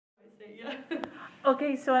Yeah.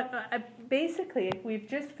 Okay, so basically, we've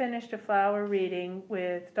just finished a flower reading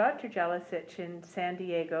with Dr. Jelusich in San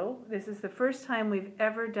Diego. This is the first time we've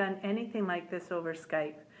ever done anything like this over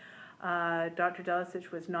Skype. Dr.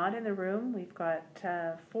 Jelusich was not in the room. We've got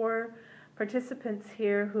 4 participants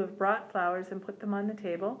here who have brought flowers and put them on the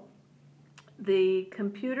table. The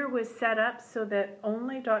computer was set up so that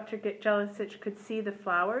only Dr. Jelusich could see the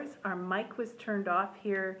flowers. Our mic was turned off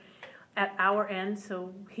here at our end,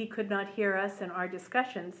 so he could not hear us and our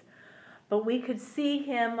discussions. But we could see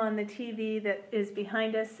him on the TV that is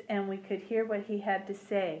behind us, and we could hear what he had to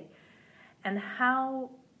say. And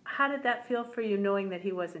how did that feel for you, knowing that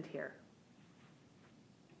he wasn't here?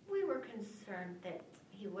 We were concerned that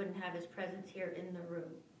he wouldn't have his presence here in the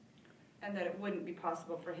room. And that it wouldn't be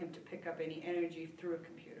possible for him to pick up any energy through a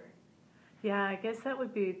computer. Yeah, I guess that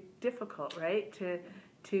would be difficult, right?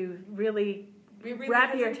 To really we really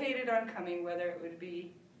hesitated on coming, whether it would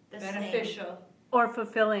be beneficial or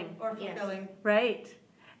fulfilling. Yes. Right.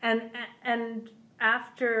 And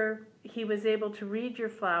after he was able to read your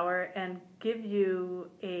flower and give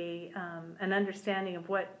you an understanding of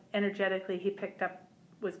what energetically he picked up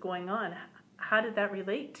was going on, how did that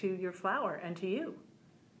relate to your flower and to you?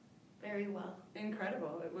 Very well.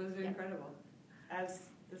 Incredible. It was incredible. As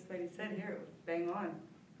this lady said here, it was bang on.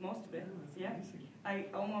 Most of it. Yeah. I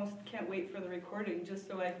almost can't wait for the recording just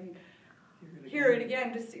so I can hear it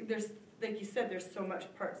again. Just there's, like you said, there's so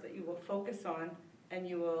much parts that you will focus on and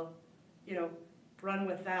you will, run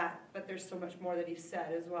with that. But there's so much more that he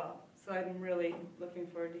said as well. So I'm really looking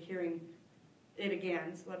forward to hearing it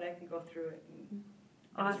again so that I can go through it. And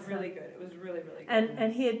awesome. It was really good. It was really, really good.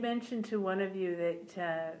 And he had mentioned to one of you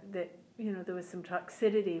that there was some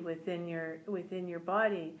toxicity within your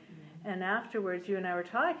body, and afterwards you and I were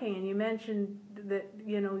talking, and you mentioned that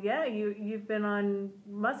you've been on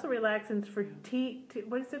muscle relaxants for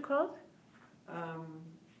what is it called?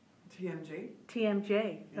 TMJ.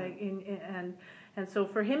 TMJ, yeah. And so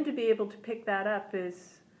for him to be able to pick that up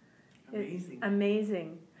is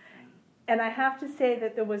amazing. And I have to say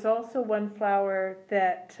that there was also one flower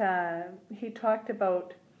that he talked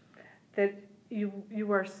about that you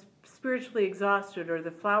were spiritually exhausted, or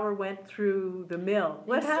the flower went through the mill.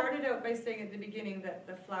 He started out by saying at the beginning that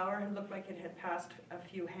the flower looked like it had passed a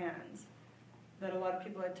few hands, that a lot of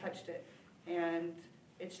people had touched it. And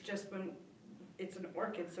it's just when it's an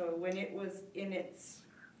orchid, so when it was in its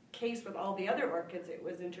case with all the other orchids, it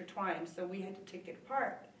was intertwined. So we had to take it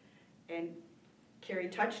apart. And Carrie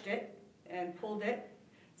touched it and pulled it.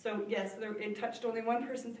 So yes, it touched only one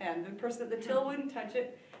person's hand. The person at the till wouldn't touch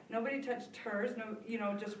it. Nobody touched hers.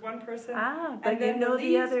 No, just one person. But and then the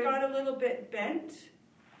leaves got a little bit bent.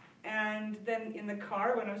 And then in the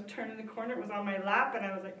car, when I was turning the corner, it was on my lap, and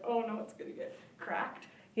I was like, "Oh no, it's gonna get cracked."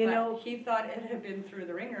 But he thought it had been through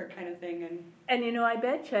the ringer, kind of thing, and I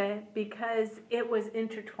betcha, because it was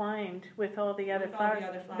intertwined with all the other flowers.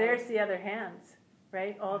 There's the other hands.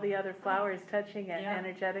 Right, all the other flowers touching it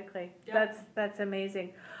energetically. Yeah. That's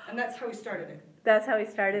amazing. And that's how we started it. That's how he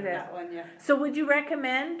started it. That one, yeah. So would you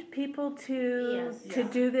recommend people to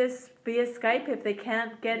do this via Skype if they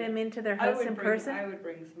can't get him into their house in person? I would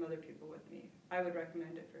bring some other people with me. I would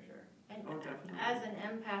recommend it for sure. And as an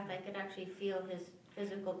empath, I could actually feel his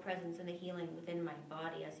physical presence and the healing within my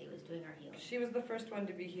body as he was doing our healing. She was the first one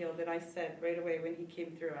to be healed, and I said right away when he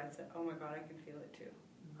came through, I said, "Oh my God, I can feel it too."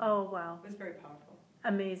 Oh wow! It was very powerful.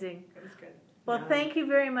 Amazing. It was good. Well, thank you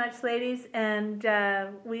very much, ladies, and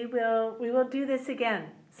we will do this again.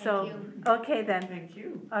 Thank you. Okay then. Thank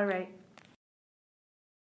you. All right.